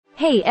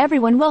Hey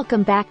everyone,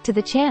 welcome back to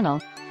the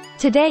channel.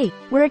 Today,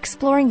 we're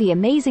exploring the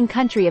amazing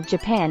country of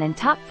Japan and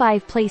top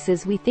 5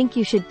 places we think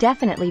you should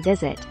definitely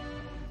visit.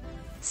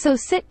 So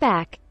sit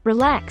back,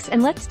 relax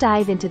and let's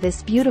dive into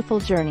this beautiful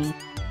journey.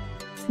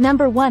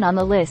 Number 1 on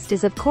the list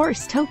is of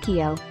course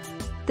Tokyo.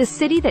 The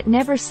city that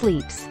never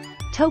sleeps.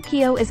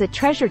 Tokyo is a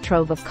treasure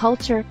trove of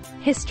culture,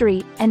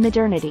 history, and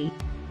modernity.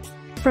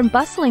 From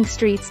bustling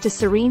streets to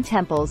serene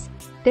temples,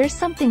 there's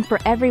something for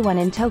everyone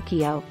in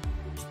Tokyo.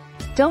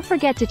 Don't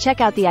forget to check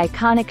out the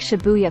iconic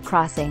Shibuya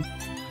crossing,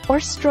 or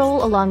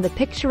stroll along the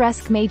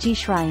picturesque Meiji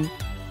Shrine.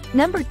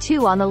 Number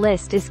 2 on the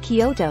list is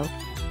Kyoto.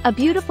 A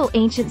beautiful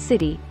ancient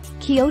city,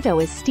 Kyoto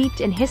is steeped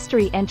in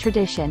history and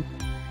tradition.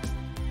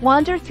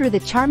 Wander through the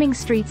charming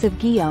streets of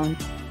Gion,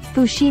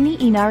 Fushimi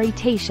Inari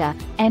Taisha,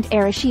 and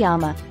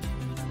Arashiyama,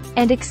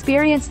 and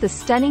experience the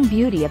stunning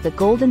beauty of the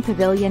Golden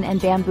Pavilion and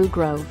Bamboo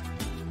Grove.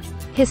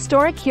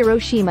 Historic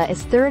Hiroshima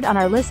is third on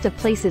our list of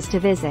places to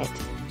visit.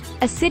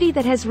 A city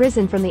that has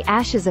risen from the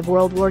ashes of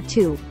World War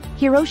II,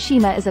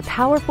 Hiroshima is a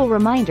powerful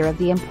reminder of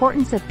the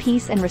importance of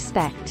peace and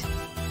respect.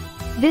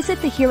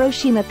 Visit the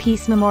Hiroshima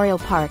Peace Memorial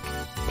Park,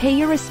 pay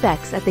your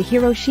respects at the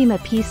Hiroshima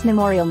Peace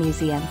Memorial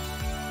Museum,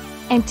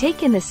 and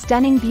take in the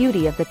stunning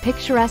beauty of the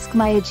picturesque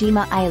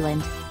Miyajima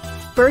Island.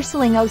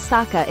 Bustling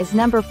Osaka is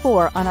number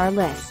 4 on our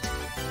list.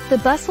 The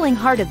bustling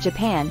heart of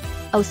Japan,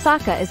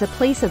 Osaka is a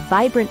place of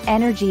vibrant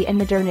energy and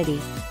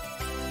modernity.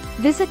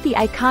 Visit the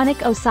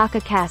iconic Osaka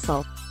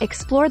Castle,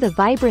 explore the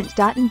vibrant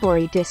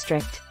Dotonbori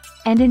district,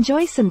 and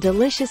enjoy some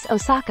delicious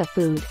Osaka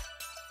food.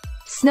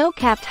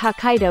 Snow-capped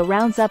Hokkaido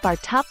rounds up our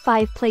top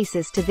 5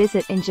 places to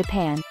visit in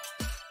Japan.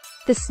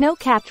 The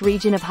snow-capped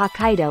region of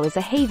Hokkaido is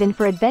a haven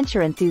for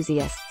adventure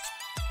enthusiasts.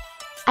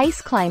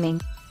 Ice climbing,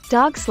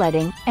 dog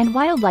sledding, and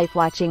wildlife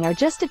watching are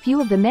just a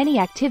few of the many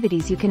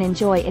activities you can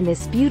enjoy in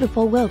this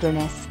beautiful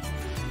wilderness.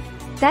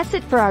 That's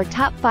it for our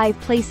top 5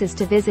 places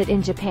to visit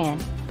in Japan,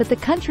 but the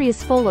country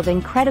is full of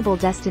incredible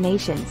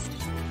destinations.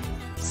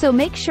 So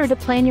make sure to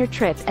plan your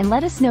trip and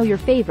let us know your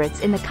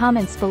favorites in the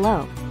comments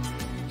below.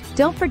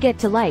 Don't forget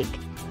to like,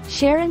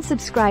 share and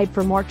subscribe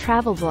for more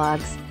travel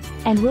vlogs,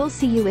 and we'll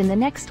see you in the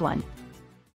next one.